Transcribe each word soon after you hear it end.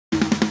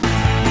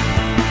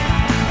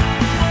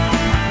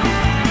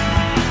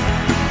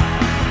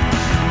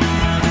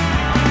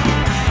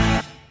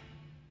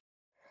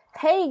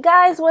Hey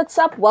guys, what's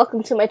up?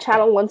 Welcome to my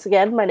channel once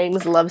again. My name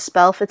is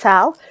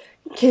LoveSpellFatal,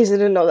 in case you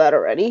didn't know that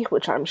already,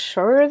 which I'm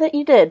sure that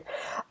you did.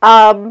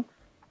 I'm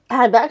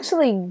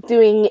actually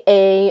doing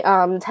a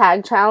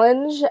tag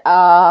challenge.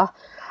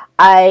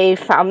 I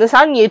found this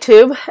on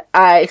YouTube.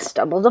 I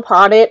stumbled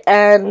upon it,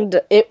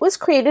 and it was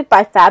created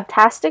by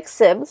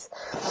FabtasticSims.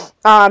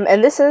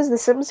 And this is the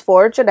Sims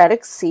 4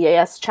 Genetics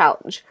CAS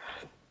challenge.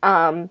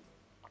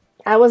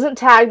 I wasn't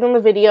tagged in the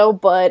video,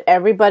 but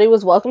everybody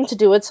was welcome to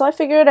do it, so I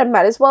figured I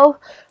might as well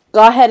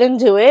go ahead and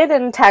do it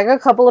and tag a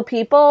couple of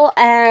people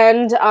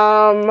and,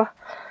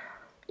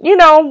 you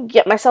know,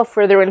 get myself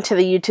further into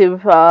the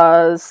YouTube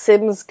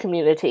Sims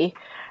community.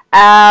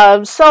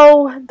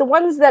 So the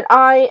ones that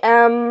I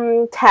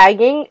am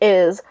tagging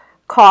is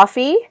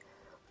Koffee,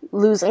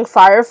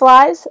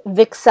 LosingFireflies,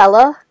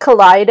 Vixella,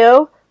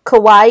 Kaleidow,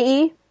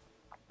 Kawaii,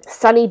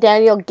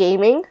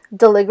 SonnyDanielGaming,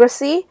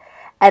 Deligracy,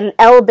 and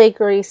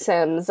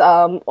LBakeryxSims.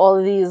 All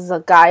of these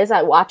guys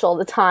I watch all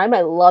the time.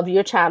 I love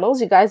your channels.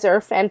 You guys are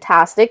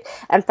fantastic.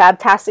 And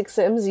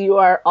FabtasticSims, you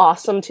are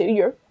awesome too.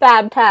 You're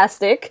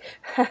fabtastic.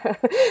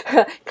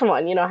 Come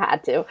on, you know how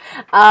to.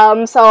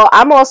 So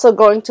I'm also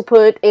going to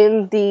put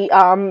in the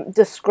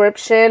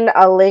description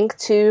a link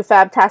to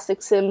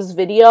FabtasticSims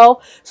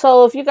video.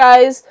 So if you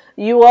guys,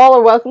 you all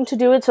are welcome to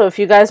do it. So if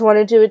you guys want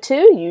to do it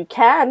too, you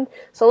can.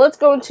 So let's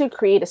go into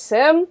create a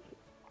sim.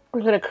 We're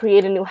going to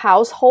create a new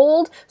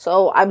household,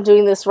 so I'm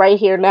doing this right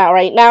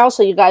now,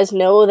 so you guys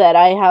know that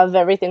I have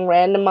everything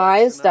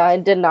randomized. I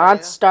did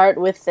not start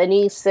with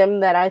any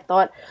sim that I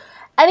thought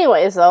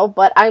anyways, though,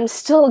 but I'm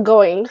still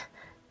going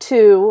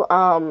to,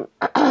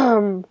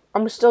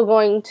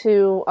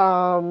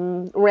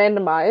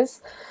 randomize.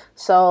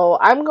 So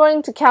I'm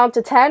going to count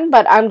to 10,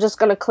 but I'm just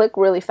going to click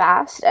really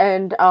fast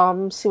and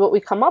see what we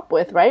come up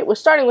with, right? We're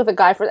starting with a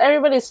guy first.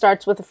 Everybody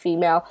starts with a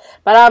female,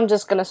 but I'm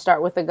just going to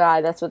start with a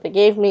guy. That's what they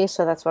gave me,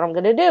 so that's what I'm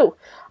going to do.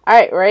 All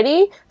right,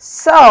 ready?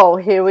 So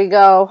here we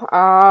go.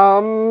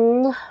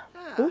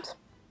 Oops.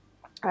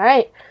 All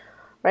right,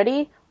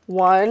 ready?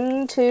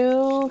 1,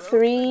 2,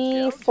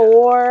 3,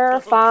 4,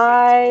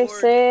 5,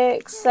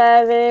 6,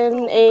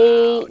 7,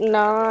 8,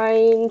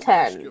 9,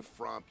 10.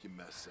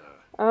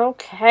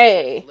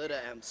 Okay,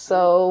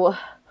 so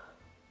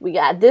we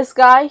got this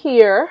guy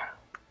here,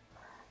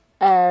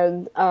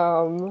 and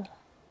here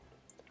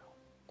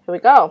we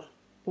go.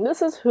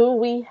 This is who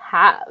we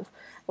have.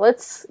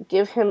 Let's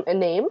give him a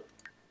name,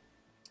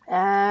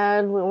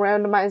 and we'll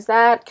randomize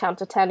that. Count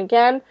to 10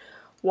 again.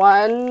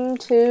 1,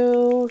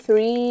 2,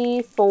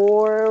 3,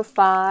 4,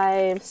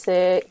 5,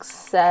 6,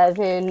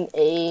 7,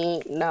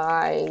 8,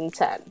 9,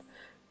 10.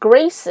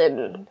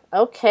 Grayson.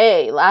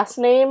 Okay, last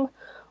name.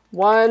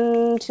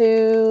 1,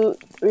 2,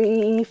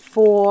 3,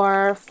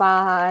 4,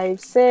 5,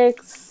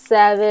 6,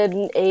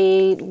 7,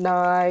 8,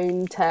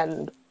 9,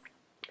 10.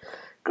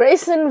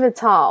 Grayson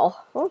Vital.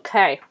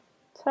 Okay.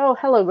 So,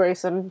 hello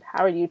Grayson.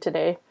 How are you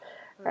today?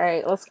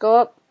 Alright, let's go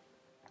up.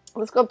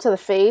 Let's go up to the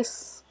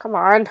face. Come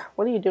on.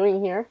 What are you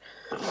doing here?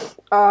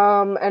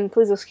 And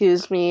please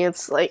excuse me.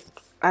 It's like,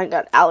 I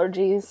got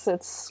allergies.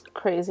 It's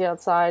crazy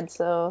outside,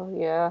 so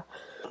yeah.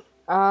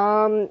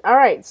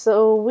 Alright,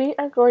 so we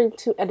are going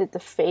to edit the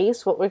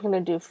face. What we're going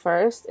to do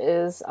first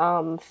is,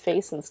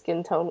 face and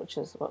skin tone, which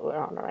is what we're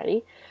on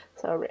already.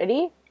 So,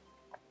 ready?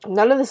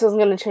 None of this is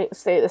going to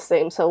stay the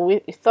same, so we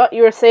thought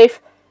you were safe,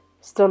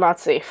 still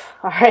not safe.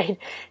 Alright,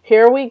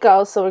 here we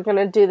go. So we're going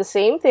to do the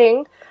same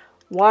thing.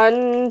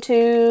 1,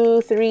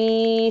 2,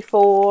 3,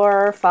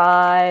 4,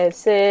 5,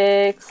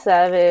 6,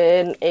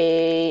 7,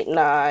 8,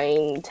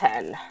 9,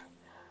 10.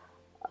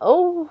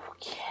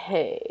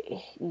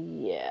 Okay,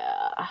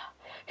 yeah.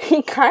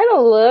 He kind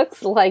of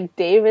looks like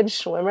David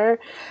Schwimmer.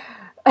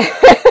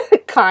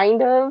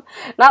 Kind of.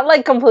 Not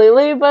like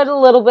completely, but a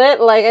little bit.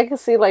 Like, I can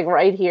see, like,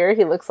 right here,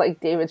 he looks like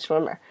David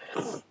Schwimmer.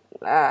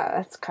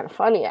 That's kind of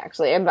funny,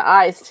 actually. And the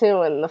eyes,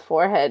 too, and the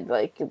forehead.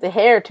 Like, the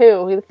hair,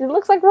 too. He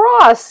looks like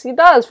Ross. He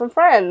does, from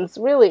Friends.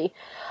 Really.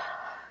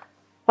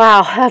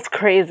 Wow, that's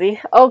crazy.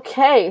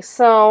 Okay,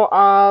 so,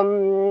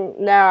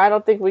 now I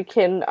don't think we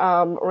can,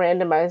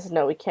 randomize.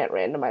 No, we can't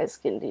randomize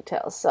skin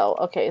details. So,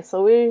 okay,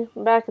 so we're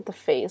back at the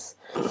face.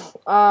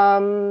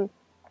 Alright,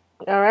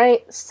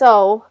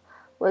 so,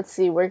 let's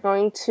see. We're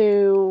going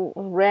to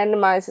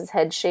randomize his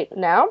head shape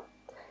now.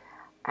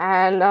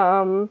 And,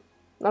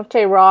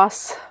 okay,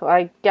 Ross,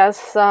 I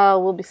guess,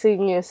 we'll be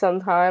seeing you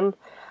sometime.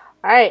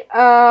 Alright,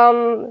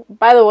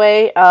 by the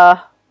way,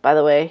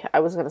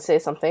 I was gonna say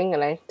something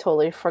and I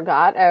totally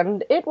forgot,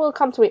 and it will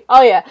come to me.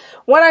 Oh yeah,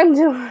 when I'm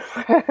doing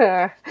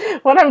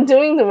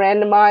the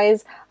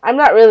randomize, I'm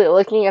not really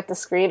looking at the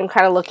screen. I'm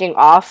kind of looking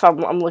off.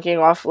 I'm looking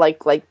off like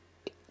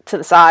to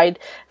the side.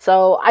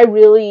 So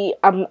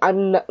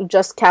I'm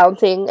just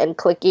counting and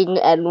clicking,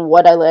 and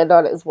what I land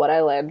on is what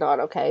I land on.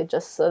 Okay,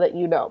 just so that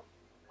you know.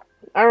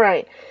 All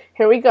right,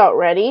 here we go.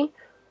 Ready?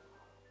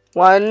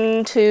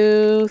 1,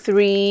 2,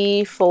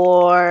 3,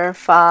 4,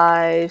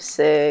 5,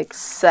 6,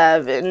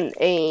 7,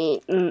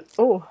 8,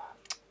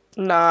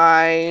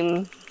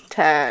 9,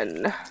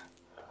 10.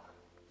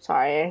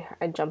 Sorry,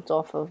 I jumped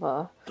off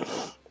of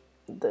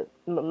the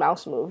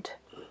mouse moved.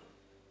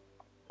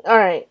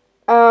 Alright,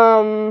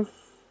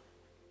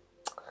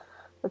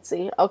 let's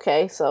see.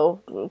 Okay,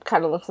 so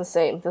kind of looks the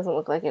same. Doesn't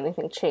look like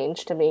anything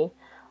changed to me.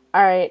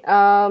 Alright,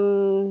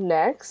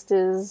 next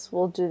is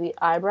we'll do the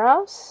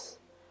eyebrows.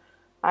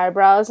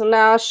 Eyebrows.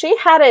 Now, she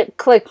had it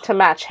clicked to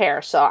match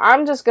hair, so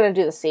I'm just going to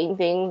do the same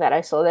thing that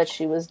I saw that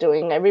she was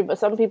doing.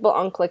 Some people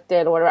unclicked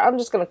it or whatever. I'm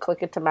just going to click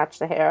it to match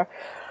the hair.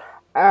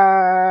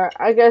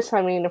 I guess,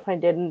 I mean, if I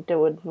didn't, it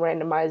would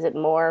randomize it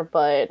more,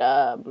 but,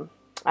 I don't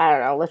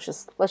know. Let's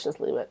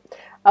just leave it.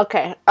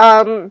 Okay,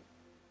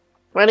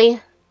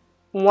 ready?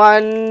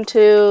 1,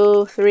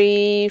 2,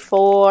 3,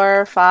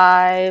 4,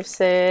 5,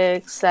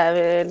 6,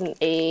 7,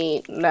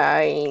 8,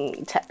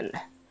 9, 10.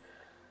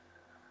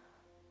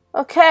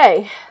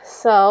 Okay,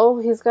 so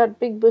he's got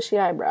big bushy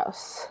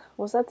eyebrows.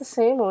 Was that the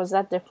same or was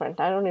that different?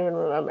 I don't even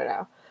remember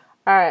now.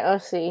 Alright,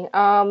 let's see. We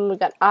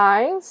got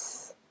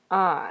eyes.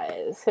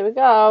 Eyes. Here we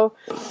go.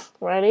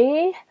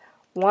 Ready?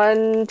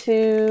 1,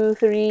 2,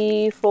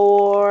 3,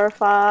 4,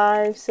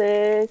 5,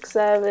 6,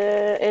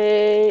 7,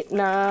 8,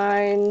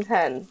 9,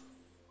 10.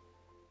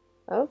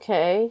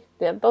 Okay,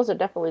 yeah, those are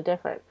definitely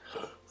different.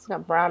 He's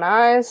got brown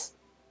eyes.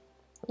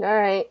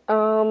 Alright,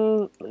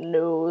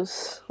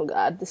 nose. Oh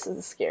god, this is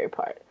the scary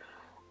part.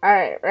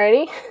 Alright,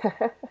 ready?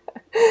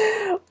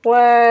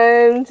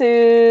 1,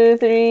 2,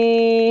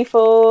 3,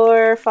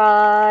 4,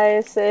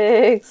 5,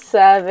 6,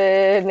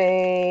 7,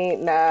 8,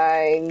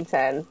 9,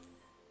 10.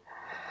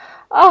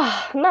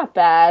 Oh, not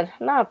bad.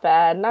 Not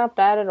bad. Not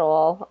bad at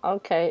all.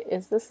 Okay,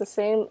 is this the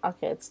same?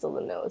 Okay, it's still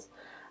the nose.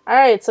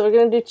 Alright, so we're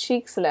gonna do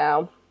cheeks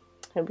now.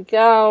 Here we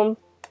go.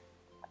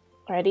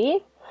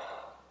 Ready?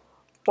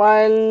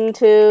 1,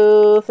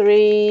 2,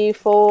 3,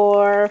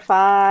 4,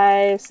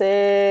 5,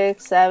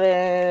 6, 7,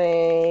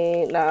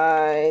 8,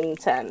 9,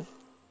 10.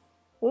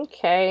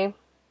 Okay.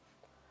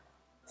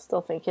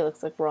 Still think he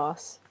looks like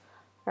Ross.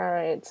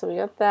 Alright, so we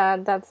got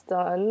that. That's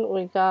done.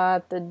 We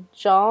got the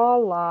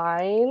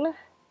jawline.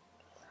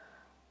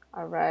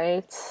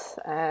 Alright,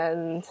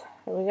 and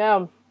here we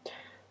go.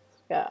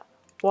 We got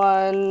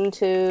 1,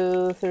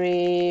 2,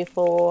 3,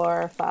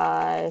 4,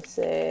 5,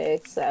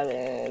 6,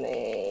 7,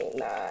 8,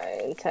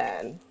 9,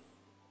 10.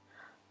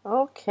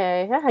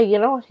 Okay, yeah, you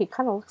know what? He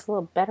kind of looks a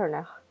little better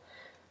now.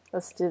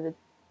 Let's do the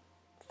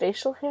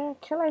facial hair.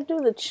 Can I do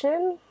the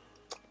chin?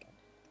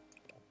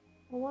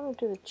 I want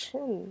to do the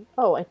chin.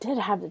 Oh, I did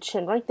have the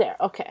chin right there.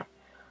 Okay,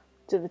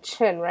 do the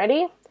chin.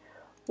 Ready?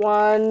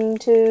 1,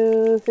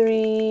 2,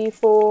 3,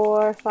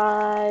 4,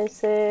 5,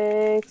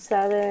 6,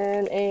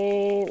 7,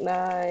 8,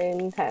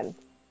 9, 10.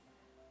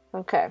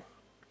 Okay.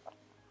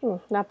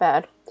 Not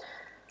bad.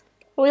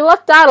 We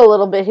lucked out a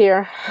little bit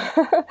here.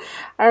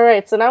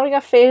 Alright, so now we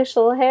got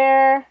facial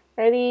hair.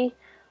 Ready?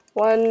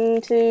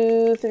 1,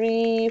 2,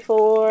 3,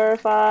 4,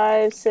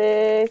 5,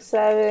 6,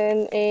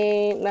 7,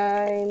 8,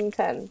 9,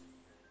 10.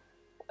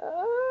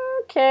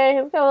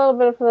 Okay, we've got a little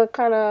bit of the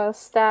kind of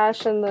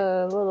stash and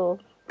the little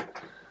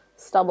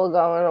stubble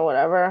going or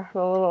whatever.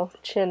 The little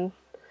chin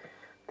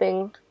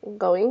thing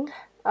going.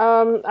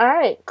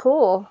 Alright,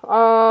 cool.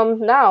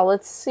 Now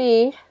let's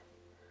see.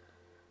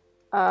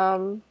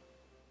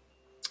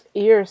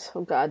 Ears.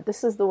 Oh god,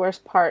 this is the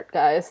worst part,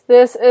 guys.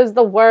 This is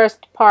the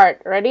worst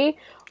part. Ready?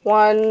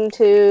 1,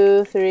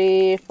 2,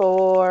 3,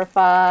 4,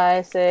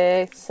 5,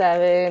 6,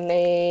 7,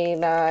 8,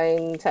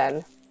 9,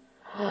 10.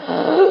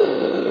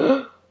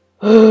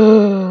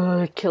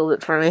 Killed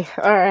it for me.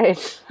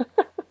 Alright.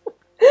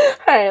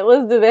 Alright,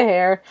 let's do the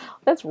hair.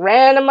 Let's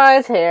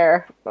randomize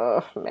hair.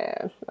 Oh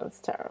man, that's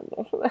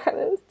terrible. That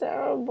is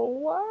terrible.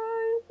 Why?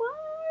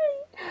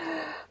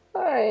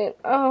 Alright,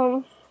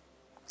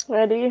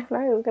 ready?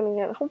 Now he's gonna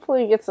get,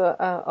 hopefully he gets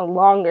a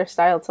longer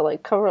style to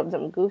like cover up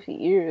them goofy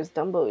ears,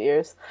 Dumbo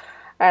ears.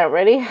 Alright,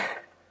 ready?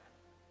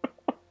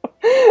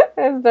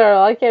 That's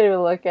terrible. I can't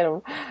even look at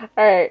him.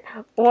 Alright.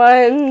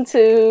 1,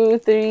 2,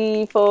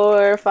 3,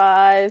 4,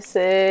 5,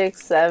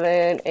 6,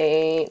 7,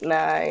 8,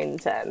 9,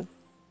 10.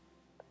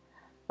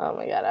 Oh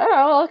my god. Oh,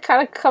 well, it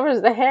kind of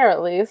covers the hair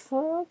at least.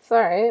 Well, that's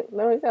alright.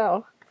 There we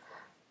go.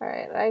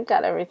 Alright, I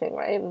got everything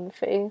right in the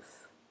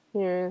face,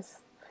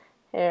 ears,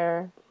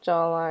 hair,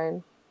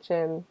 jawline,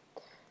 chin,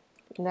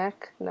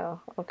 neck.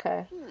 No.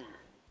 Okay.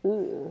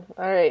 Ooh.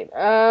 Alright.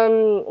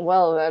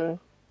 Well then.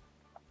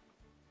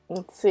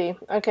 Let's see.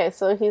 Okay,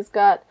 so he's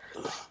got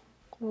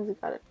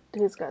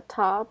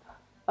top.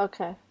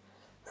 Okay.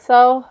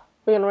 So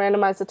we're gonna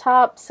randomize the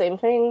top, same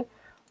thing.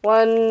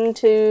 1,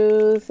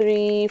 2,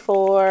 3,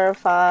 4,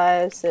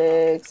 5,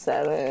 6,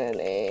 7,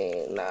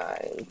 8,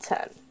 9,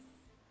 10.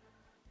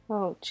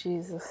 Oh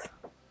Jesus.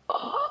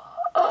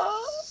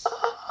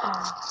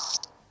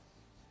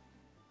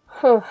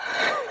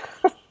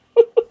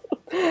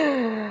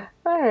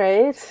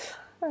 Alright.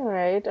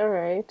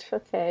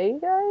 Okay,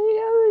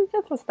 you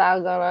got some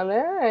style going on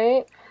there.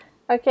 Alright.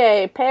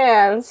 Okay,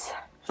 pants.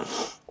 Here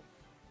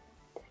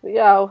we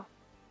go.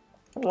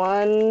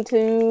 1,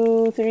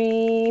 2,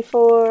 3,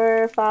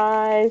 4,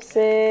 5,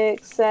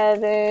 6,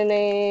 7,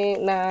 8,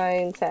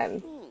 9,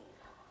 10.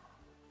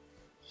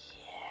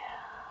 Yeah,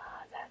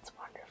 that's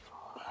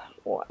wonderful.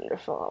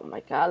 Wonderful. Oh my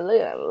god,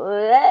 look at those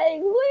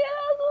legs. Look at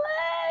those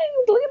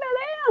legs. Look at that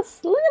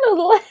ass. Look at those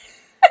legs.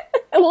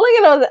 Look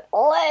at those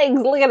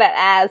legs. Look at that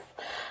ass.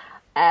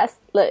 Ass,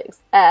 legs,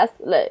 ass,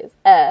 legs,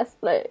 ass,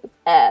 legs,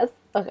 ass.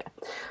 Okay.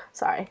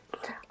 Sorry.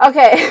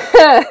 Okay.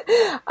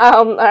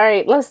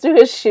 Alright, let's do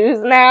his shoes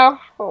now.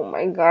 Oh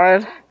my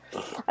god.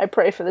 I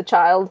pray for the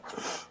child.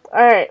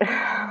 Alright.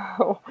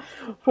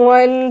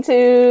 1,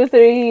 2,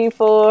 3,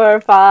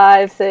 4,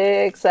 5,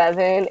 6,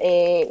 7,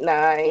 8,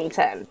 9,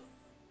 10.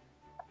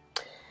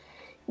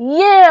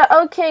 Yeah,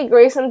 okay,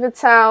 Grayson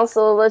Vital.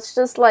 So let's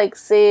just like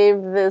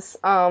save this.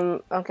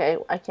 Okay,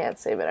 I can't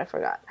save it, I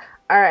forgot.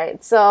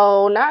 Alright,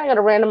 so now I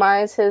gotta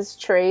randomize his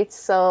traits.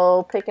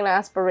 So pick an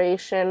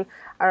aspiration.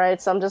 Alright,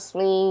 so I'm just I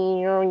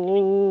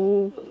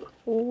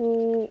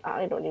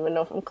don't even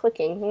know if I'm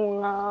clicking.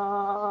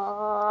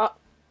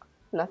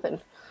 Nothing.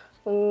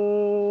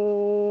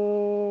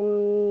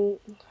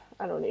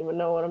 I don't even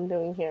know what I'm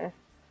doing here.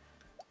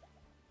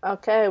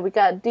 Okay, we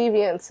got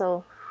deviant,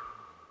 so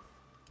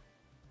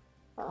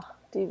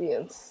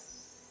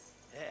deviance.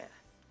 Yeah.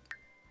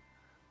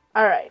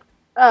 Alright.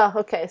 Oh,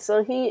 okay,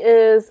 so he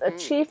is a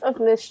chief of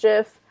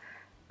mischief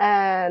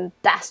and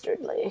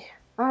dastardly.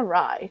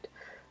 Alright.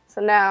 So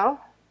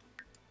now,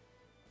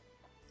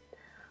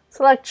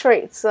 select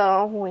traits.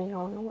 So,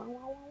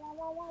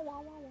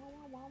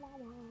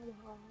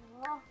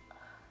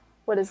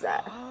 what is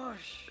that?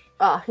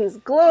 Ah, he's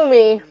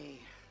gloomy.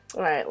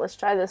 Alright, let's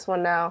try this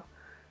one now.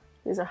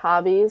 These are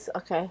hobbies.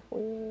 Okay.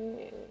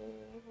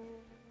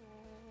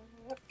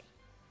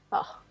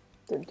 Oh,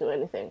 didn't do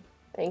anything.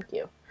 Thank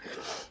you.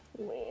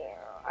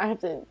 I have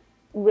to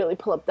really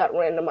pull up that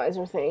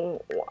randomizer thing.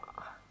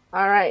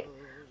 Alright.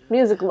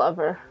 Music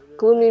lover.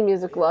 Gloomy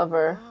music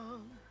lover.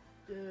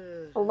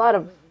 A lot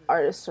of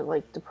artists are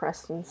like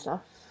depressed and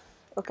stuff.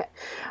 Okay.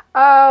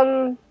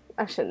 I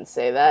shouldn't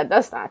say that.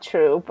 That's not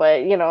true.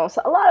 But, you know,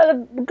 so a lot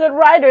of the good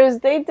writers,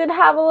 they did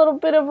have a little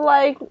bit of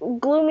like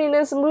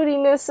gloominess,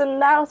 moodiness,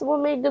 and that's what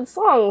made good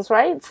songs,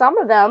 right? Some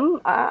of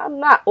them.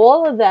 Not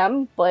all of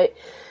them, but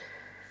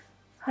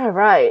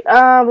alright,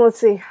 let's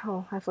see.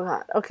 Oh, I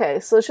forgot. Okay,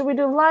 so should we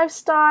do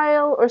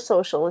lifestyle or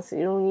social? Let's see.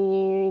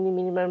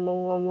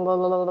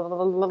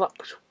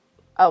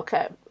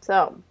 Okay,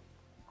 so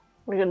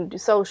we're gonna do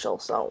social.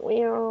 So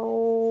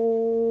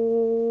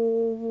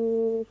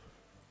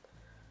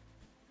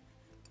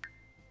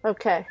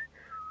okay,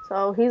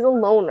 so he's a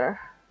loner.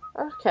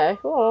 Okay,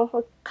 well,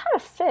 it kind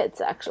of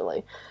fits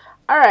actually.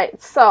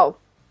 Alright, so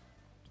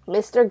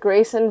Mr.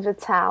 Grayson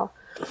Vital.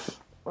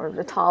 Or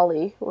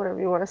Vitali, whatever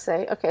you want to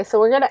say. Okay, so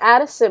we're going to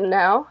add a sim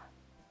now.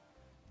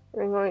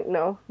 We're going,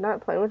 no,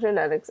 not playing with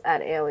genetics.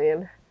 Add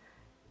alien.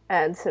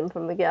 Add sim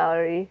from the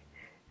gallery.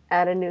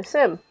 Add a new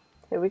sim.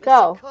 Here we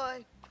go.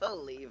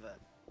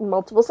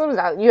 Multiple sims.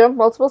 Now, you have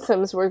multiple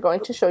sims. We're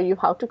going to show you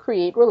how to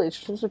create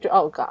relationships with your...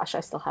 Oh gosh,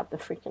 I still have the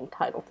freaking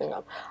title thing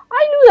up.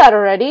 I knew that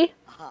already.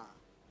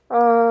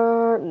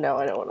 No,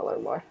 I don't want to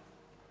learn more.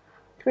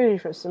 Creating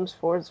for Sims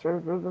 4.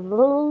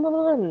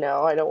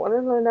 No, I don't want to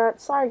learn that.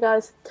 Sorry,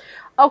 guys.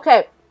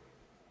 Okay.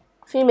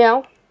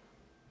 Female.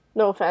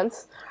 No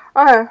offense.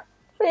 Alright.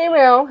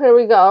 Female. Here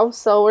we go.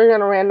 So we're going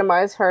to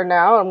randomize her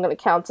now. I'm going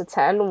to count to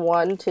 10.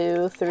 1,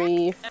 2,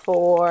 3,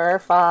 4,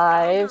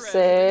 5,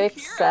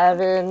 6,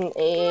 7,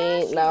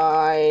 8,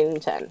 9,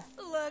 10.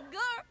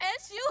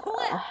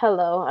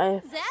 Hello.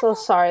 I'm so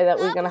sorry that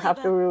we're going to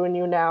have to ruin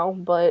you now,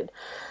 but...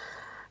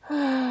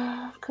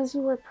 because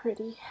you were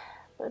pretty.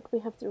 But we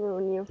have to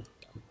ruin you.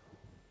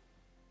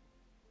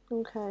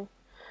 Okay.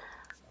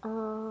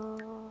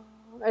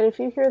 And if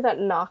you hear that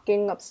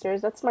knocking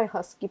upstairs, that's my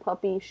husky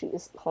puppy. She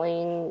is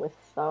playing with,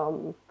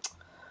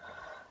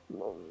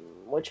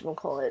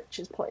 whatchamacallit?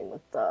 She's playing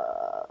with,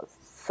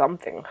 some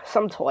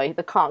toy.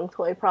 The Kong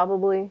toy,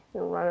 probably.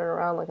 You're running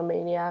around like a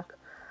maniac.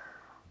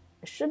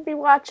 I should be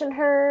watching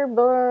her,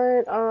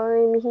 but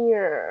I'm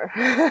here.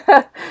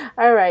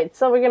 Alright,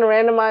 so we're going to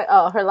randomize...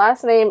 Oh, her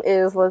last name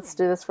is... Let's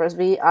do this first.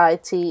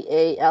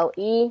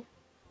 Vitale.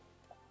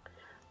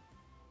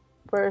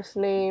 First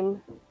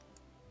name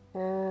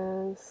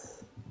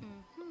is...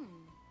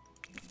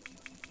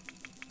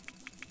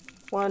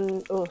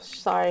 1,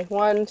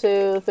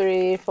 2,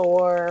 3,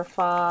 4,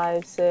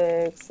 5,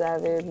 6,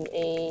 7,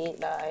 8,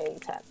 9,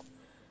 10.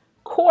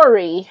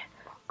 Corey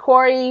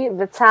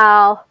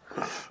Vital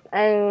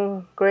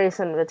and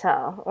Grayson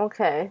Vital.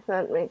 Okay,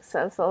 that makes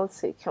sense. So let's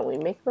see. Can we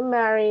make them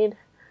married?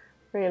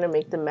 We're gonna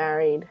make them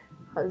married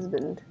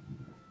husband.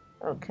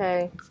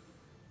 Okay.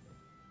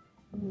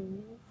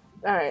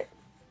 Alright.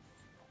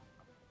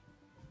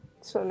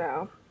 So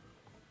now.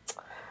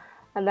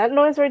 And that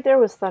noise right there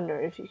was thunder,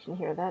 if you can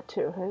hear that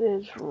too. It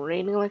is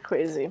raining like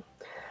crazy.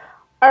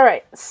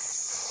 Alright,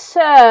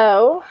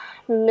 so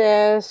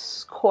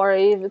Miss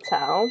Corey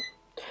Vital,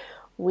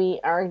 we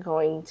are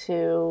going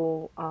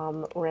to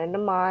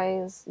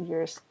randomize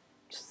your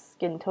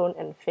skin tone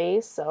and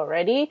face. So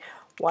ready?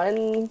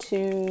 1,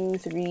 2,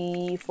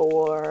 3,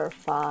 4,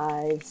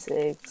 5,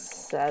 6,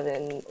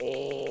 7,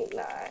 8,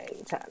 9,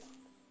 10.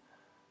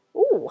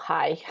 Ooh,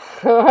 hi.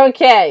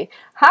 Okay.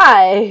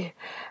 Hi.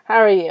 How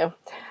are you?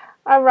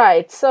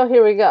 Alright, so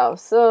here we go.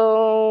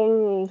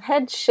 So,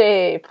 head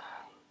shape.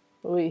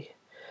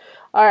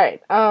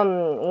 Alright,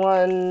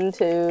 1,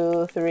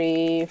 2,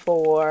 3,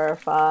 4,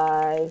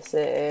 5,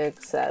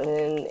 6,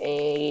 7,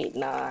 8,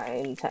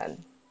 9,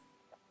 10.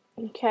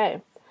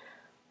 Okay,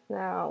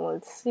 now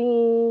let's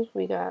see.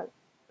 We got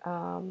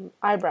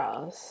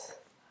eyebrows.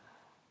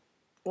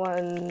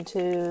 1,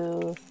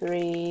 2,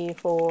 3,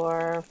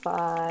 4,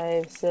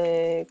 5,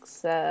 6,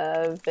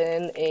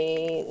 7,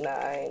 8,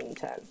 9,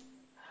 10.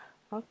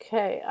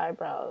 Okay,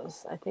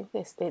 eyebrows. I think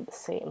they stayed the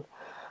same.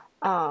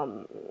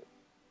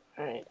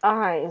 Alright,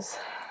 eyes.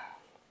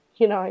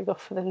 You know, I go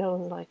for the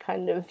nose like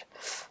kind of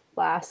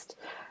last.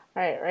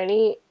 Alright,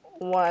 ready?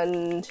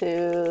 1,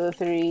 2,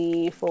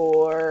 3,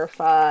 4,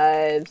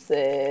 5,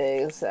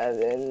 6,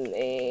 7,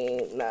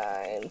 8,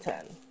 9,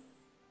 10.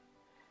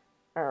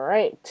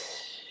 Alright.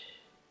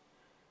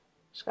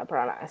 Just got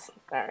brown eyes.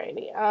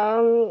 Alrighty.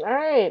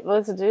 Alright,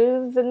 let's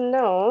do the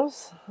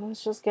nose.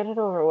 Let's just get it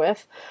over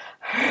with.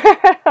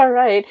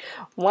 Alright.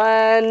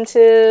 1,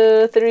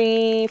 2,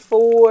 3,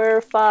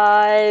 4,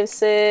 5,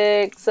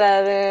 6,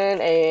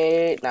 7,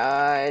 8,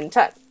 9,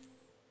 10.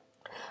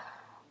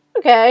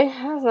 Okay,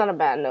 that's not a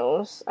bad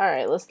nose.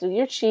 Alright, let's do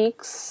your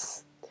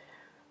cheeks.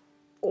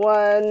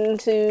 1,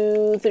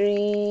 2,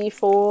 3,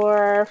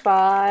 4,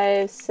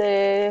 5,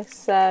 6,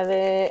 7,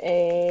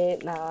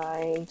 8,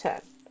 9,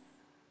 10.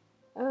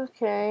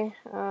 Okay,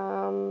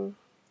 your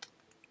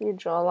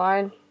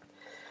jawline.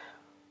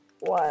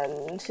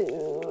 1,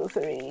 2,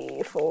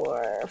 3,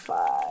 4,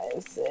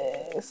 5,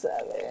 6,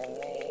 7,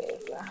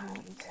 8,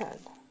 9, 10.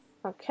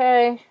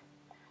 Okay.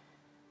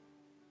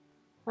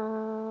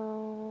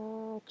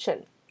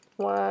 Chin.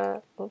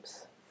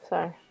 Oops,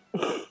 sorry.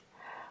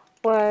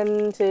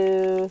 1,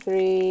 2,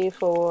 3,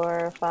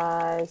 4,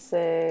 5,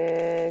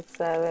 6,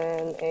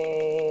 7,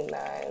 8,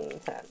 9,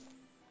 10.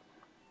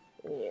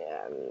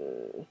 Yeah,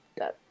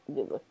 that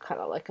you look kind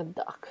of like a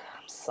duck.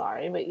 I'm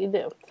sorry, but you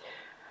do.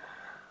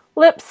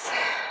 Lips.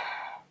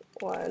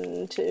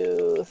 1,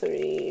 2,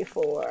 3,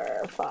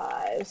 4,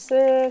 5,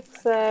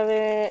 6,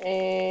 7,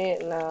 8,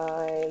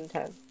 9,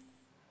 10.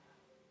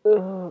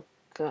 Oh,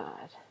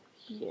 God.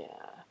 Yeah.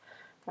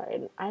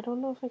 Alright, I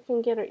don't know if I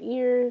can get her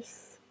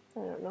ears. I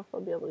don't know if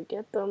I'll be able to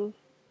get them.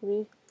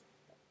 Maybe.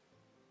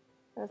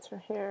 That's her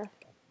hair.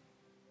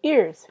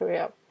 Ears. Here we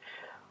go.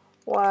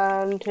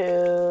 1,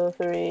 2,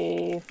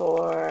 3,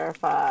 4,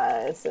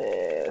 5,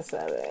 6,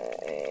 7,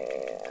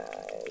 8,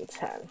 9,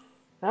 10.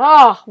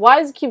 Oh, why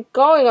does it keep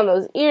going on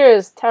those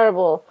ears?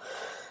 Terrible.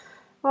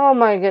 Oh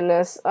my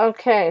goodness.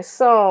 Okay,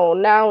 so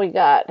now we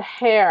got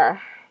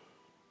hair.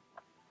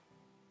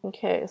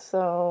 Okay,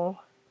 so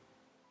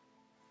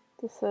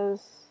this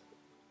says,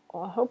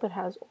 well, I hope it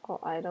has all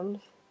items.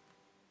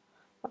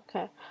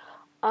 Okay.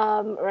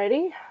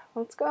 Ready?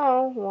 Let's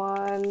go.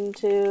 1,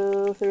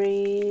 2,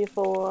 3,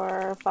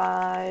 4,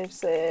 5,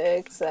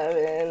 6,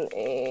 7,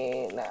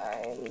 8,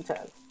 9, 10.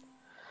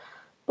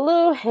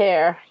 Blue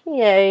hair.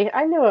 Yay.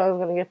 I knew I was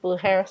going to get blue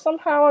hair.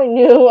 Somehow I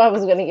knew I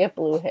was going to get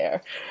blue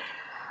hair.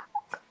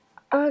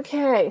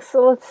 Okay,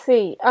 so let's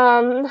see.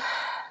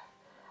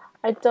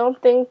 I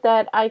don't think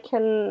that I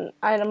can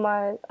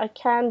itemize. I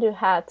can do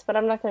hats, but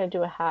I'm not going to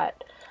do a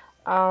hat.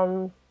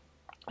 I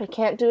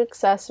can't do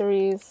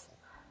accessories.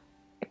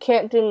 I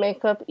can't do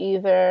makeup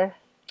either,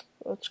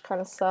 which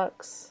kind of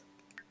sucks.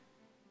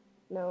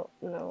 No.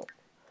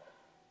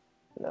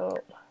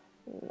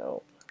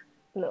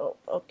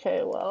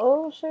 Okay,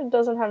 well, she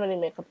doesn't have any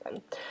makeup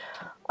then.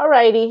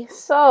 Alrighty,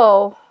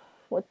 so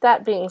with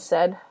that being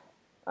said,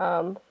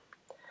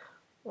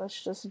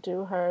 let's just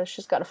do her.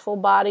 She's got a full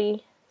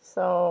body,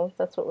 so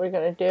that's what we're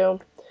gonna do.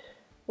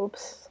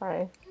 Oops,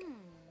 sorry.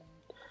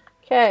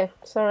 Okay,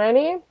 so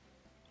ready? Here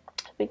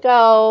we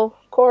go.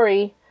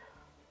 Corey.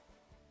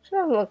 She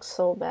doesn't look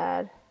so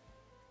bad.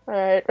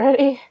 Alright,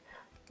 ready?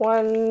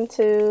 1,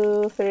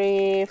 2,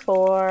 3,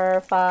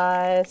 4,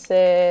 5,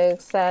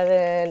 6,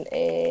 7,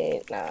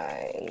 8,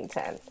 9,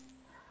 10.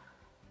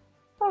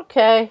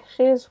 Okay,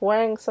 she's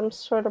wearing some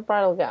sort of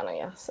bridal gown, I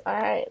guess.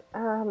 Alright,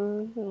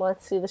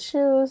 let's see the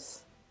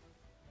shoes.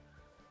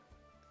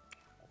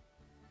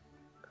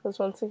 Because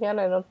once again,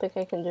 I don't think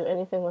I can do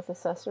anything with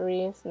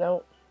accessories.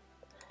 Nope.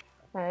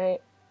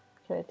 Alright,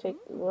 can I take,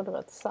 what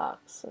about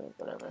socks or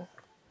whatever?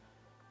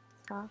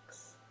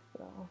 Socks?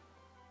 No.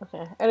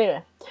 Okay,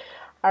 anyway.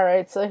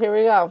 Alright, so here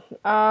we go.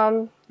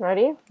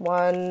 Ready?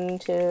 1,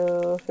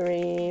 2,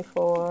 3,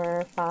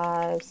 4,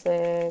 5,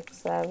 6,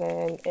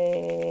 7,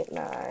 8,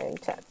 9,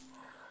 10.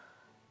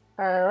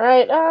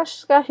 Alright,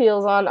 she's got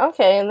heels on.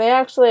 Okay, and they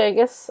actually, I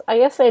guess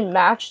they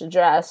match the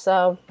dress,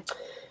 so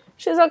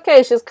she's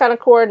okay. She's kind of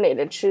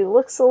coordinated. She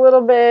looks a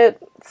little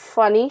bit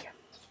funny.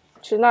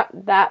 She's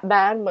not that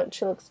bad, but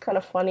she looks kind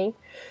of funny.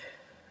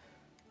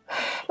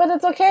 But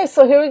it's okay,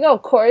 so here we go.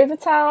 Corey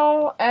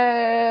Vital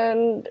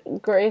and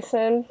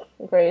Grayson,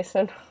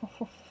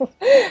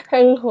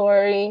 and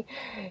Corey.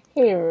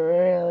 He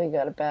really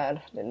got it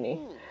bad, didn't he?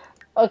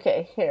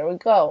 Okay, here we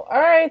go.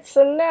 Alright,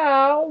 so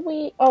now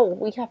we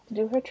have to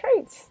do her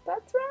traits.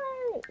 That's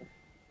right.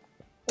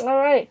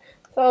 Alright,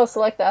 So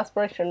select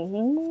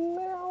aspiration.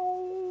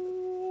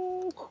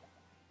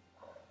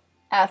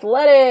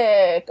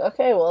 Athletic.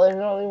 Okay, well there's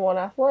only one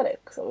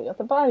athletic, so we got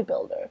the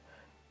bodybuilder.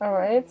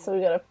 Alright, so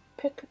we gotta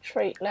pick a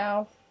trait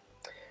now.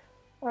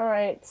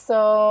 Alright,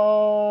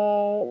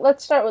 so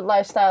let's start with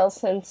lifestyle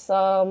since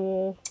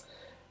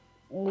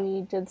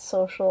we did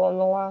social on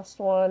the last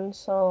one.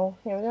 So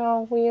here we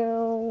go.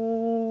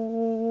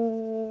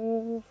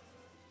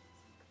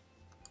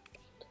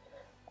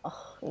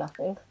 Oh,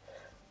 nothing.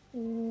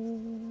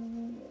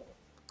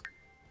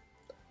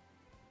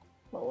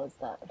 What was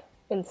that?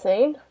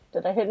 Insane?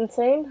 Did I hit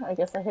insane? I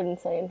guess I hit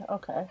insane.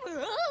 Okay.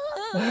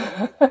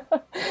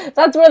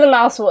 That's where the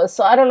mouse was,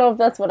 so I don't know if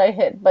that's what I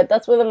hit, but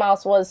that's where the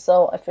mouse was,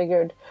 so I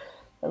figured,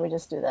 let me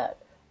just do that.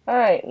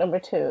 Alright, number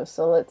 2.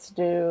 So let's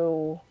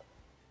do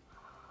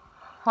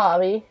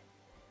hobby.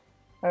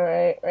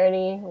 Alright,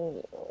 ready?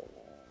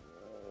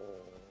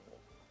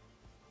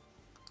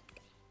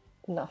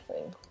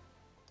 Nothing.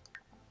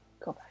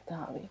 Go back to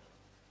hobby.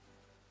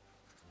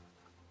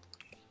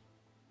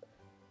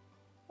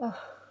 Oh.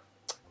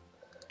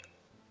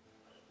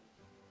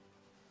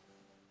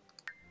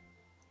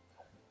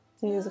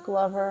 Music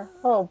lover.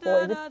 Oh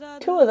boy, the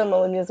 2 of them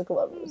are music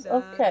lovers.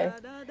 Okay.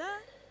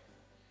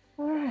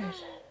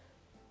 Alright.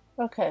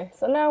 Okay,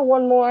 so now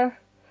one more.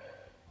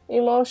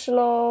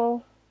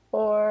 Emotional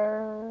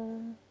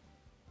or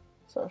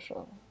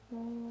social.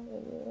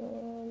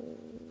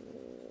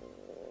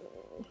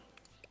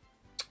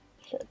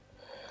 Shit.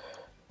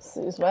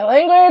 Excuse my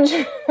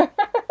language.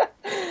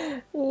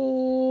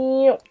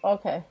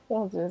 Okay,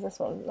 we'll do this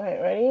one.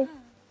 Alright, ready?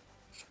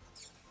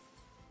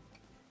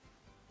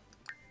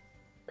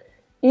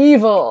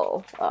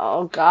 Evil.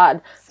 Oh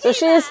god. So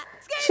she's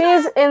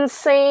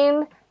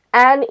insane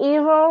and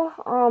evil.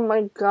 Oh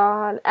my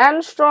god.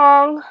 And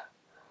strong.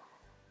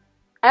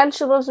 And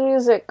she loves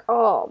music.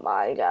 Oh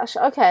my gosh.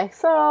 Okay,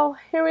 so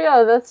here we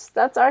go.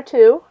 That's our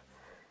 2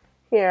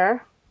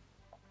 here.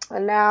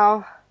 And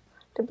now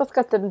they both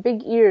got the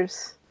big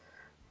ears.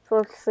 So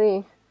let's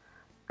see.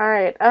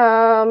 Alright,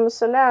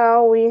 so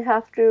now we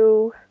have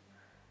to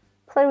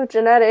play with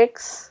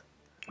genetics.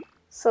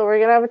 So we're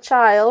gonna have a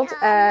child,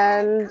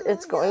 and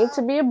it's going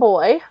to be a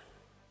boy,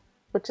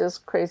 which is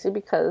crazy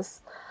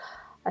because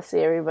I see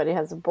everybody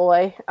has a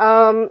boy.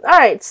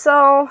 Alright,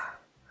 so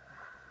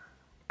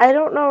I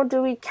don't know,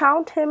 do we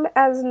count him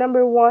as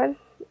number 1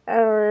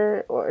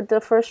 or the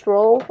first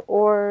roll,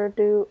 or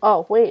do,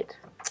 oh wait,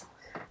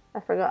 I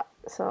forgot.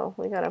 So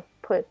we gotta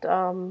put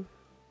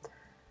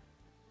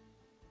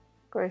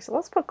Grayson.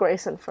 Let's put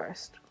Grayson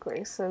first.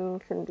 Grayson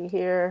can be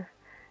here,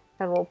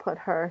 and we'll put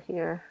her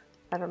here.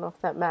 I don't know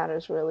if that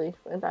matters really,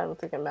 and I don't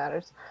think it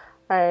matters.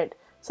 Alright,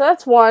 so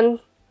that's 1.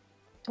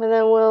 And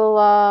then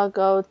we'll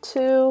go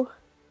 2,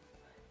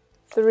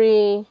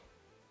 3,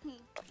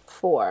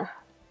 4.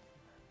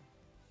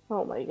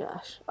 Oh my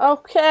gosh.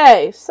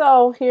 Okay,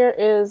 so here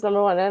is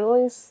number 1. And at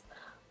least,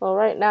 well,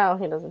 right now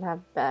he doesn't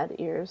have bad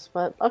ears,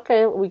 but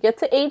okay, we get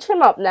to age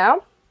him up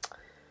now.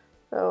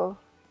 So,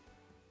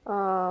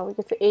 we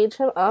get to age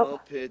him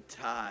up. Here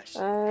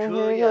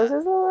he goes.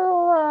 He's a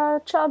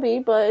little chubby,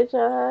 but he's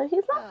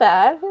not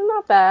bad. He's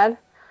not bad.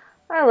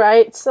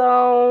 Alright,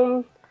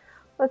 so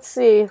let's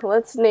see.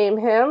 Let's name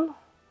him.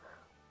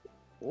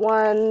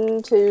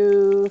 1,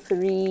 2,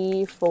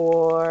 3,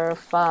 4,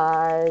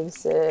 5,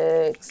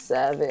 6,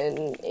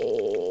 7,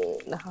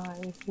 8,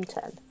 9,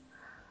 10.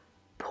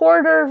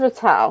 Porter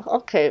Vital.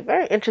 Okay,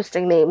 very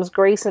interesting names.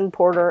 Grayson,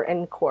 Porter,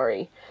 and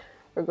Corey.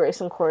 Or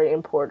Grayson, Corey,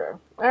 and Porter.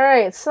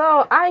 Alright,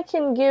 so I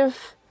can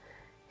give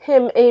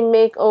him a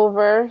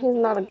makeover. He's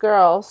not a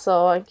girl,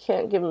 so I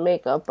can't give him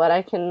makeup, but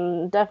I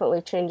can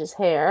definitely change his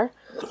hair.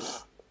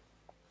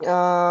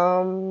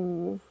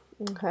 Okay.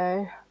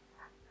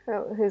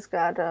 He's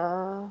got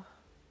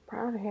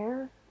brown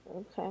hair.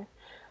 Okay.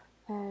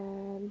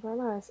 And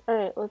brown eyes.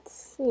 Alright, let's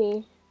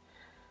see.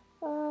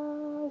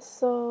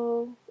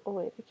 So, oh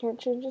wait, I can't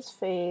change his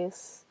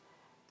face.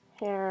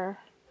 Hair.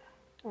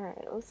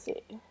 Alright, let's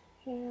see.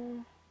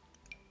 Hair.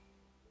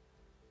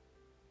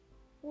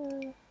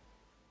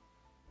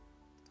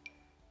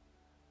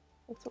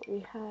 That's what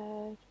we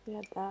had. We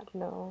had that.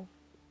 No.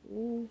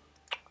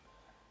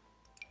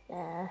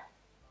 Nah.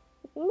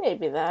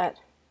 Maybe that.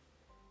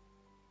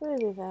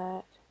 Maybe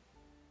that.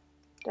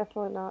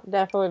 Definitely not.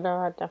 Definitely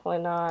not.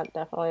 Definitely not.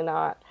 Definitely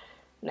not.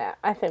 Nah,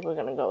 I think we're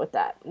gonna go with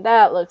that.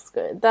 That looks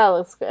good. That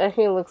looks good. I think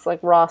he looks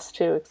like Ross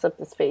too, except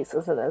his face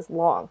isn't as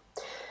long.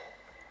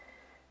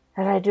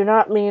 And I do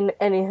not mean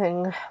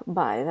anything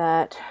by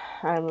that.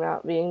 I'm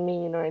not being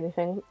mean or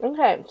anything.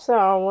 Okay,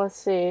 so let's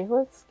see.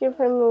 Let's give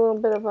him a little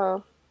bit of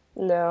a...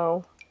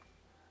 No.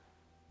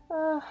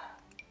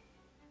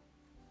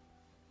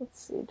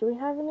 Let's see. Do we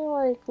have any,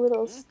 like,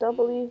 little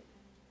stubbly...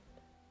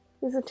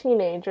 He's a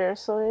teenager,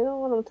 so I don't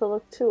want him to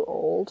look too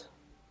old.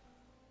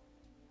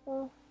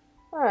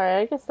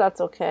 Alright, I guess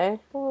that's okay.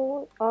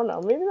 Oh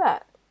no, maybe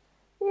that.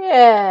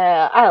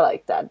 Yeah, I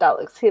like that.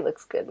 He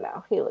looks good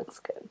now. He looks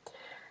good.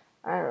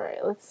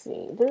 Alright, let's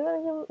see. Do we want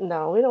to give him...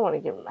 No, we don't want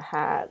to give him a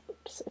hat.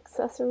 Just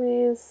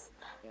accessories.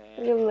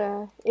 Give him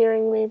an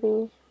earring,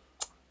 maybe.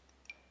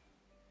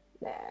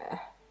 Nah.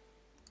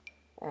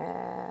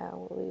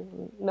 We'll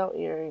leave no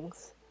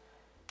earrings.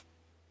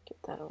 Get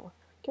that off.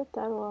 Get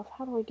that off.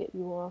 How do I get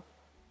you off?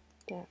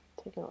 There.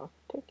 Take it off.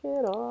 Take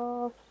it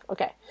off.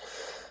 Okay.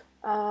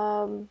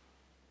 Alright,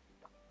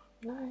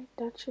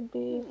 that should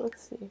be,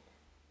 let's see.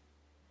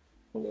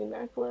 New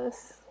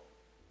necklace.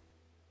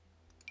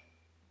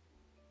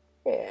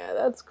 Yeah,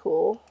 that's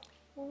cool.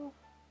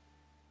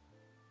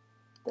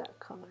 That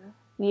color.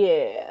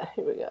 Yeah,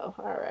 here we go.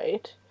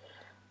 Alright.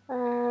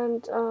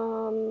 And,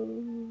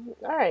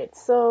 alright,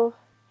 so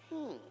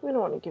we don't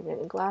want to give you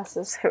any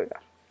glasses. Here we go.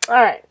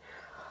 Alright.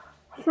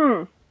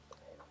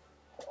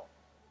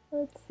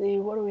 Let's see,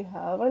 what do we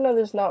have? I know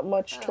there's not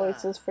much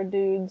choices for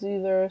dudes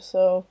either,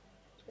 so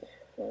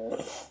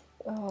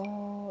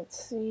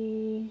let's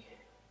see.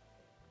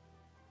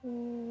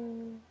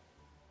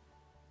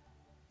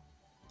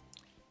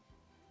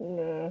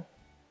 No.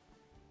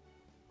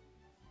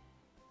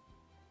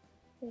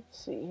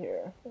 Let's see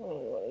here. What do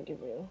we want to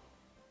give you?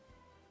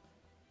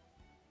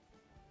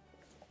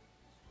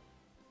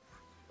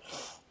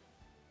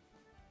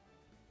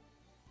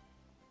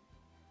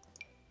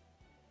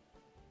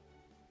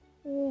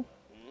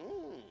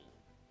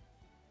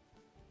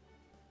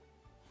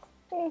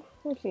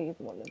 We can give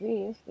one of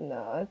these.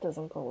 No, it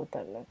doesn't go with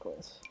that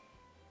necklace.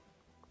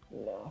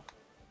 No.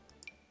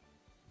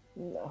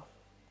 No.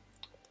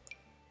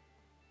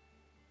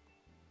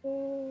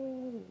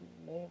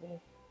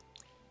 Maybe.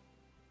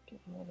 Give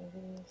one of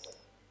these.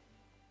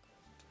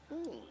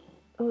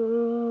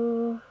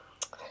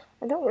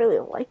 I don't really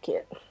like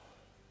it.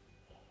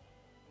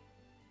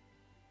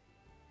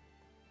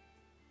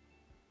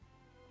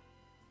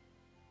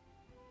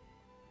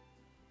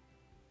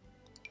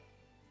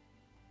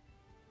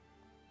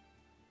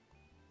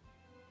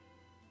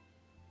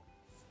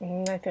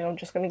 I think I'm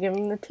just going to give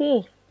him the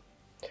tea.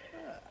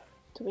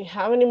 Do we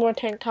have any more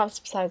tank tops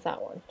besides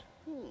that one?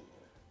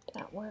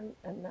 That one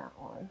and that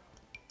one.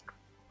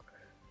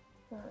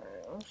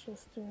 Alright, let's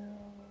just do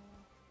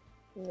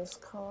this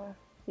color.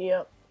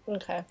 Yep,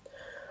 okay.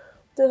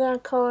 Do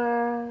that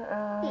color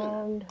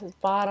and his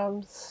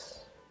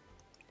bottoms.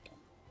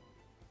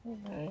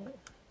 Alright.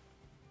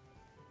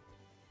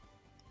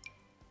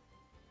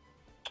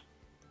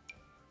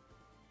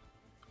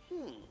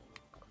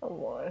 Come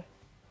on.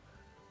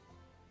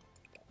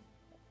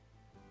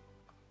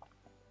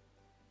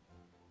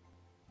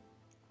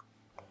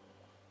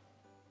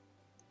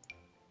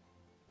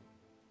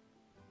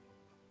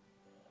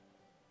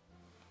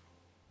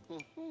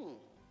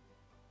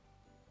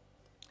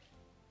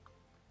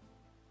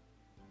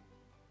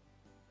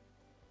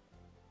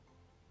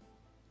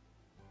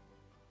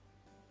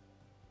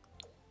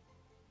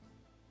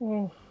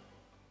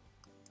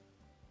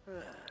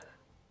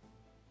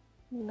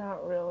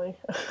 Not really.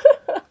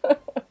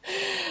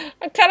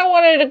 I kind of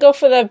wanted to go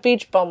for that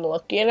beach bum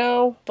look, you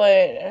know,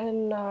 but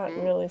I'm not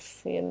really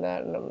seeing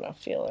that and I'm not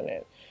feeling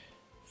it.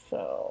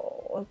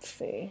 So, let's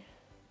see.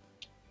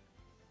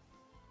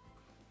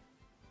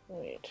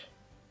 Wait.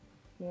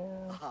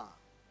 Yeah.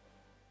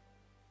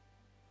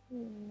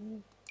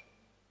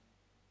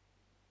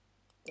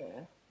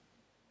 Yeah.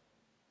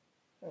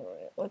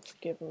 Alright, let's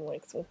give him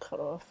like some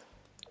cutoff.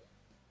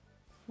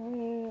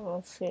 Alright,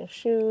 let's see his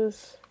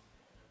shoes.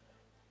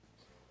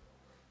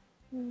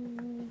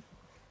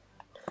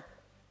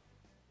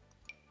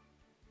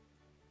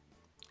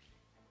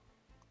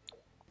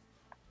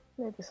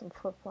 Maybe some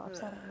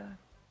flip-flops, I don't know.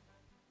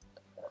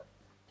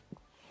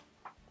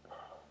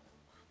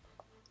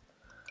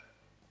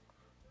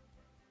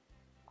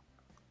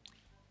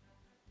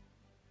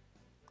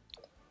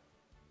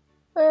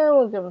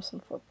 We'll give him some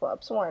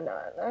flip-flops. Why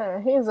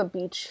not? He's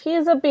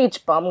a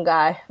beach bum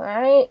guy.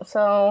 Alright,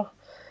 so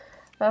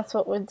that's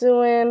what we're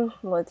doing.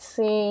 Let's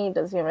see.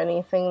 Does he have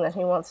anything that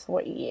he wants to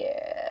wear?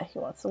 Yeah, he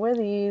wants to wear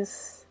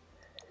these.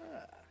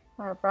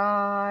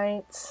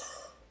 Alright.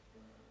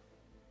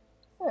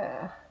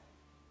 Yeah.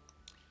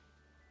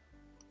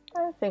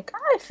 I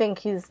think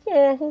he's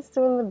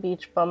doing the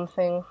beach bum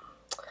thing.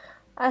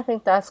 I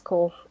think that's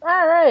cool.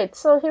 Alright,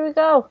 so here we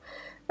go.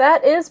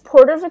 That is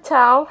Porter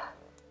Vital.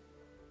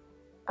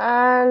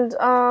 And,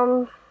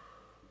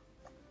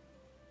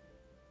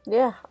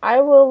 yeah,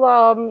 I will,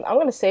 I'm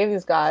gonna save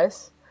these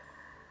guys.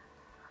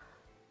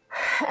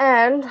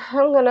 And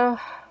I'm gonna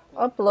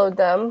upload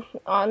them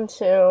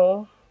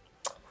onto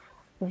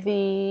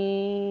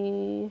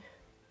I'm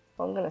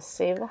gonna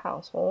save the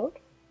household.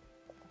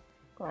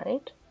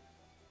 Right?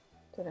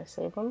 Did I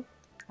save them?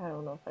 I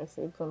don't know if I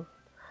saved them.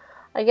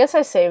 I guess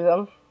I saved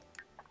them.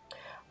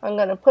 I'm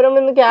gonna put them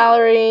in the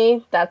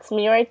gallery. That's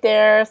me right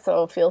there,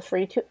 so feel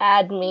free to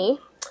add me.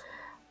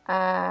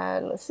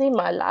 And let's see,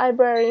 my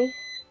library.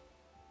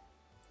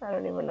 I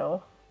don't even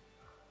know.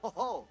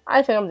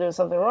 I think I'm doing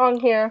something wrong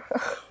here.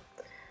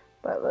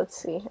 But let's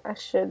see, I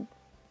should...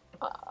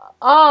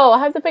 oh, I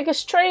have the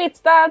biggest traits,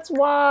 that's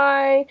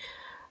why!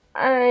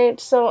 Alright,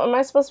 so am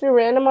I supposed to be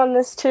random on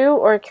this too?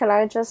 Or can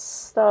I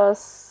just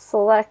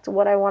select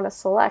what I want to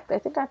select? I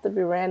think I have to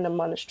be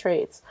random on his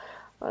traits.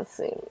 Let's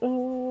see.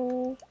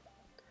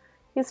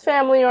 He's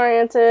family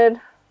oriented.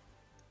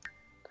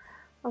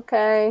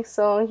 Okay,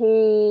 so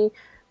he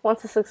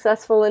wants a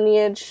successful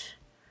lineage.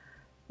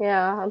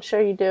 Yeah, I'm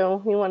sure you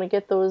do. You want to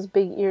get those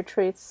big ear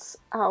traits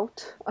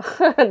out.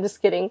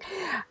 Just kidding.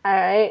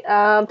 Alright,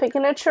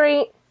 picking a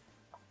trait.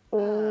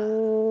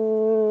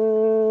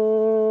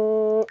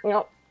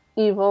 Yep,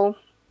 evil.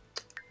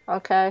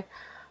 Okay.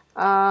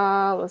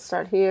 Let's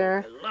start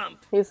here.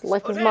 He's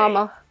like his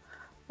mama.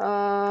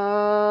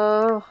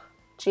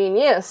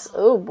 Genius.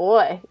 Oh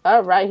boy.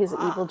 Alright, he's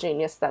an evil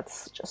genius.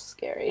 That's just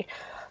scary.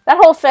 That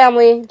whole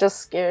family just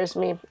scares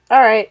me.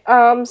 Alright,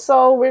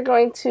 so we're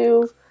going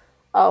to...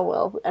 Oh,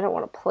 well, I don't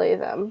want to play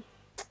them.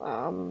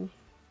 Hold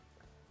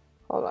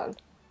on.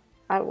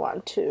 I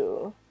want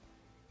to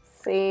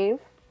save.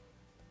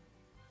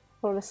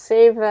 I want to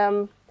save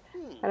them,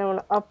 and I want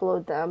to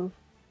upload them.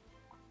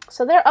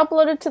 So they're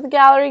uploaded to the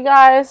gallery,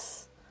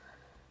 guys.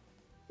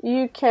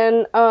 You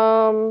can,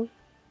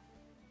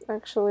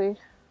 actually,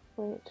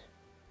 wait.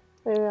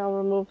 Maybe I'll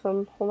remove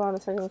them. Hold on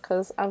a second,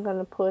 because I'm going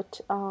to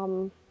put,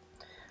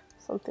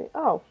 something.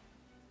 Oh.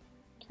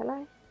 Can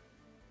I?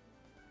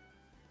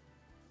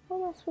 What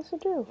am I supposed to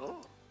do?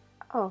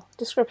 Oh,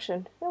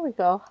 description. There we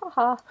go.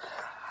 Haha.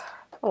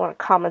 I want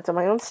to comment on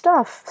my own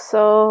stuff.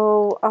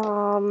 So,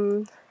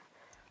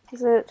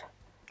 is it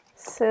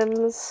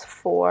Sims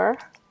 4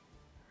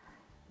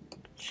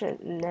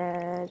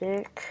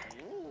 genetics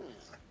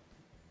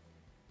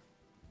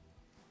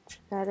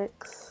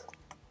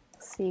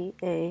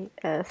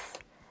CAS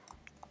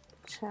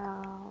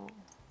challenge.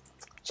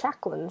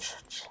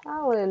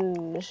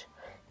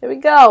 Here we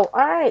go.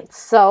 All right,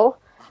 so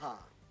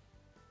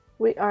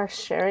we are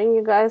sharing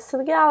you guys to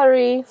the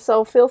gallery,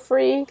 so feel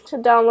free to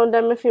download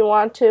them if you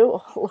want to.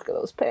 Oh, look at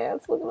those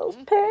pants. Look at those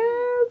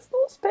pants.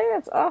 Those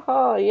pants.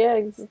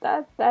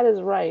 Yeah, that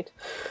is right.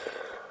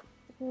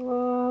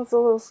 Oh, it's a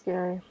little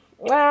scary.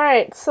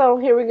 Alright, so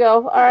here we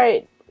go.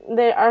 Alright,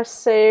 they are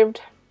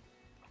saved.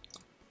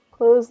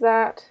 Close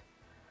that.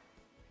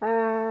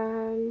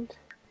 And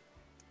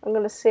I'm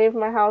going to save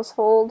my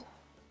household.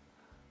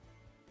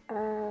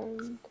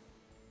 And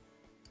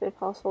save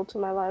household to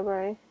my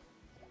library.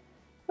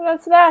 And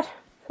that's that.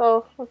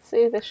 So let's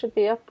see. They should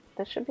be up.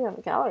 They should be on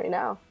the gallery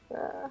now.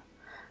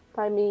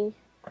 By me.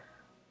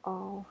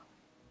 Oh,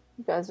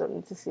 you guys don't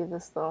need to see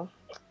this though.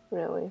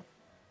 Really,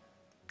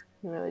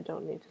 you really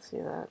don't need to see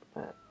that.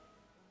 But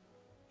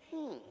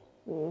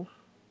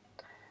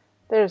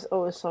there's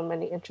always so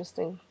many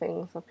interesting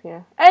things up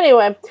here.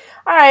 Anyway,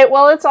 all right.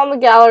 Well, it's on the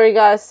gallery,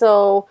 guys.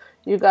 So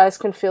you guys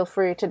can feel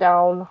free to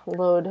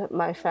download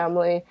my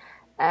family.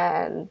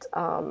 And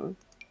oh,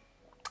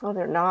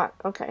 they're not.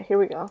 Okay, here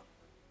we go.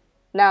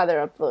 Now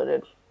they're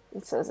uploaded.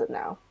 It says it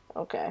now.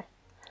 Okay.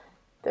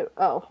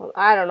 Oh,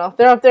 I don't know.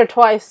 They're up there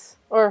twice.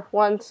 Or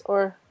once.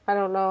 Or, I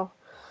don't know.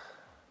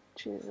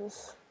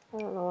 Jesus. I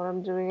don't know what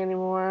I'm doing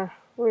anymore.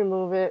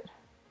 Remove it.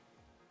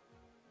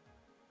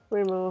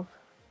 Remove.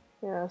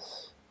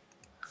 Yes.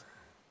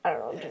 I don't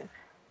know what I'm doing.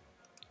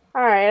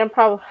 Alright, I'm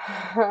probably...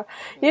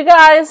 You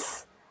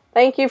guys,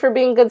 thank you for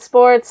being good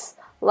sports.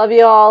 Love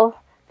you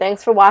all.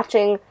 Thanks for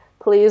watching.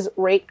 Please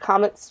rate,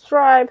 comment,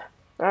 subscribe.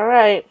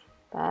 Alright.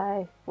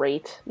 Bye.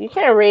 Rate. You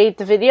can't rate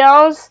the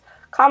videos.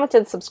 Comment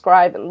and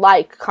subscribe and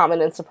like,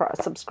 comment and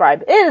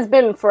subscribe. It has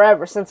been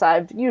forever since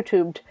I've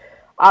YouTubed,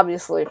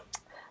 obviously.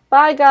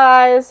 Bye,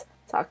 guys.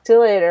 Talk to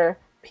you later.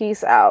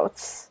 Peace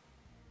out.